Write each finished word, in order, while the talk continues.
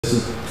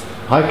versus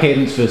high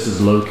cadence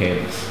versus low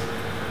cadence?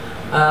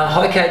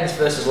 High cadence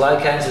versus low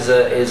cadence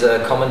is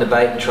a common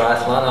debate in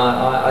triathlon.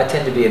 I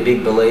tend to be a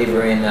big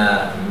believer in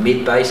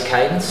mid-bass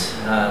cadence.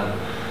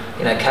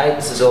 You know,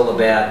 cadence is all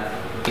about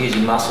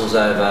using muscles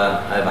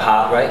over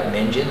heart rate and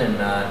engine, and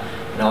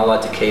you know, I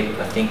like to keep,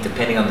 I think,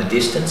 depending on the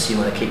distance, you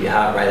want to keep your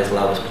heart rate as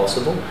low as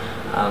possible.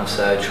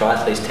 So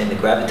triathletes tend to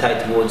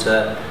gravitate towards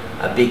a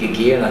bigger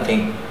gear, and I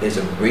think there's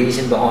a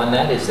reason behind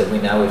that, is that we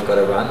know we've got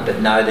to run, but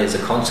no, there's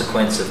a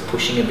consequence of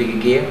pushing a bigger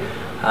gear.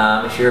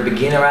 If you're a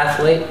beginner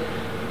athlete,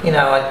 you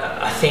know,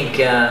 I think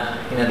you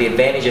know, the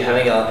advantage of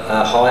having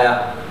a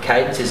higher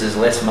cadence is there's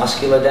less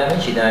muscular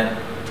damage. You don't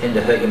tend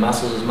to hurt your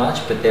muscles as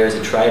much, but there is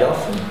a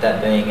trade-off, and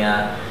that being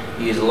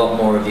you use a lot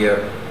more of your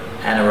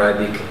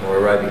anaerobic or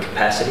aerobic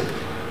capacity.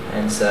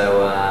 And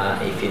so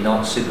if you're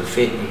not super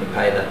fit, you can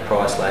pay the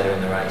price later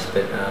in the race.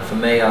 But for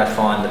me, I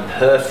find the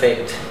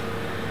perfect,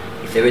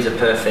 if there is a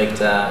perfect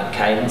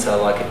cadence, I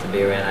like it to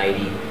be around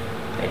 80,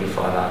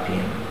 85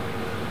 RPM.